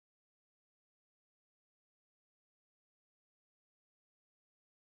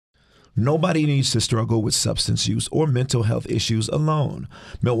Nobody needs to struggle with substance use or mental health issues alone.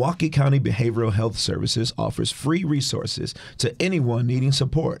 Milwaukee County Behavioral Health Services offers free resources to anyone needing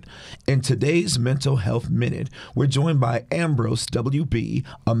support. In today's Mental Health Minute, we're joined by Ambrose, WB,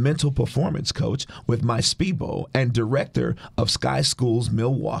 a mental performance coach with My Speedbo and director of Sky Schools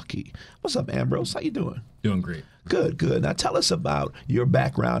Milwaukee. What's up, Ambrose? How you doing? Doing great. Good, good. Now tell us about your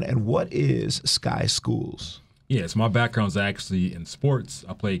background and what is Sky Schools? Yeah, so my background is actually in sports.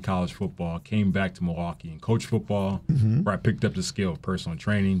 I played college football, came back to Milwaukee and coached football, where I picked up the skill of personal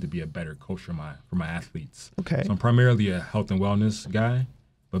training to be a better coach for my athletes. Okay. So I'm primarily a health and wellness guy,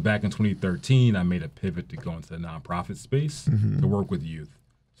 but back in 2013, I made a pivot to go into the nonprofit space to work with youth.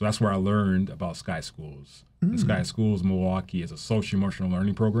 So that's where I learned about Sky Schools. And Sky Schools Milwaukee is a social emotional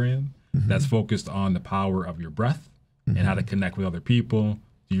learning program that's focused on the power of your breath and how to connect with other people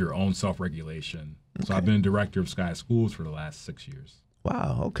through your own self-regulation. So I've been a director of Sky Schools for the last 6 years.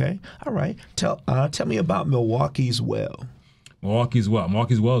 Wow. Okay. All right. Tell me about Milwaukee's Well. Milwaukee's Well.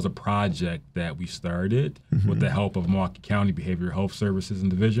 Milwaukee's Well is a project that we started with the help of Milwaukee County Behavioral Health Services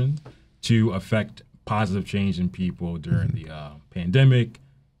and Division to affect positive change in people during the pandemic,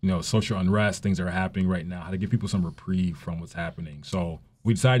 social unrest, things that are happening right now, how to give people some reprieve from what's happening. So what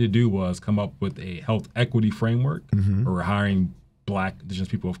we decided to do was come up with a health equity framework where we're hiring Black, Indigenous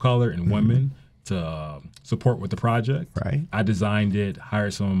people of color and women to support with the project. Right. I designed it,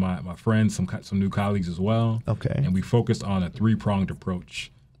 hired some of my friends, some new colleagues as well. Okay. And we focused on a three-pronged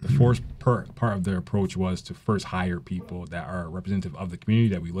approach. The first part of the approach was to first hire people that are representative of the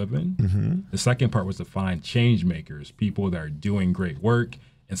community that we live in. The second part was to find change makers, people that are doing great work,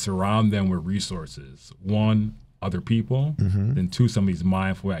 and surround them with resources. One, other people, then two, some of these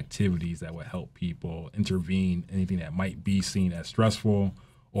mindful activities that would help people intervene, anything that might be seen as stressful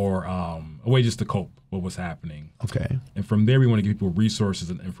or a way just to cope with what's happening. Okay. And from there, we want to give people resources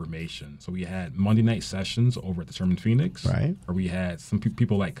and information. So we had Monday night sessions over at the Sherman Phoenix, right? Where we had some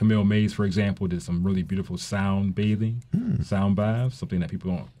people like Camille Mays, for example, did some really beautiful sound bathing, sound baths, something that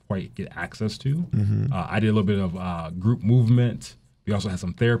people don't quite get access to. I did a little bit of group movement. We also had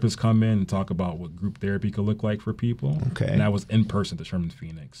some therapists come in and talk about what group therapy could look like for people. Okay. And that was in person at the Sherman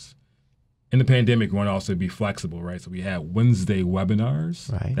Phoenix. In the pandemic, we want to also be flexible, right? So we had Wednesday webinars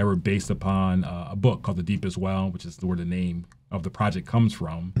that were based upon a book called The Deepest Well, which is where the name of the project comes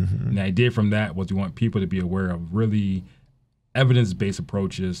from. And the idea from that was we want people to be aware of really evidence-based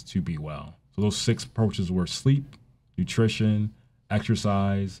approaches to be well. So those 6 approaches were sleep, nutrition,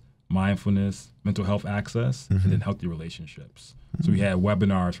 exercise, mindfulness, mental health access, and then healthy relationships. So we had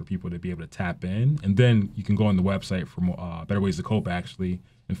webinars for people to be able to tap in. And then you can go on the website for Better Ways to Cope, actually,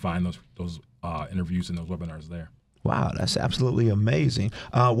 and find those interviews and those webinars there. Wow, that's absolutely amazing.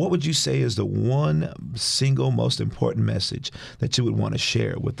 What would you say is the one single most important message that you would want to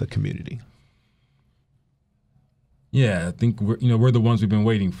share with the community? Yeah, I think we're the ones we've been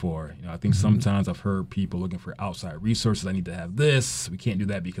waiting for. I think sometimes I've heard people looking for outside resources. I need to have this. We can't do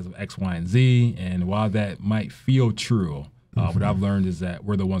that because of X, Y, and Z. And while that might feel true, what I've learned is that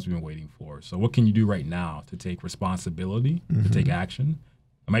we're the ones we've been waiting for. So what can you do right now to take responsibility, to take action?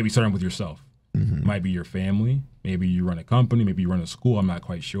 It might be starting with yourself. It might be your family. Maybe you run a company. Maybe you run a school. I'm not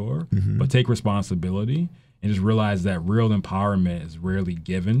quite sure. But take responsibility and just realize that real empowerment is rarely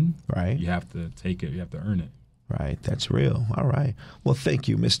given. Right. You have to take it. You have to earn it. Right. That's real. All right. Well, thank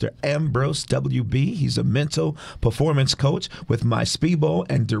you, Mr. Ambrose, WB. He's a mental performance coach with My Speedbo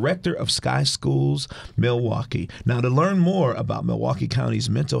and director of Sky Schools Milwaukee. Now, to learn more about Milwaukee County's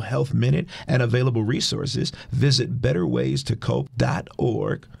Mental Health Minute and available resources, visit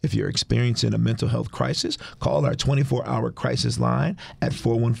betterways-to-cope.org. If you're experiencing a mental health crisis, call our 24-hour crisis line at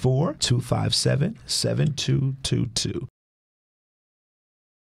 414-257-7222.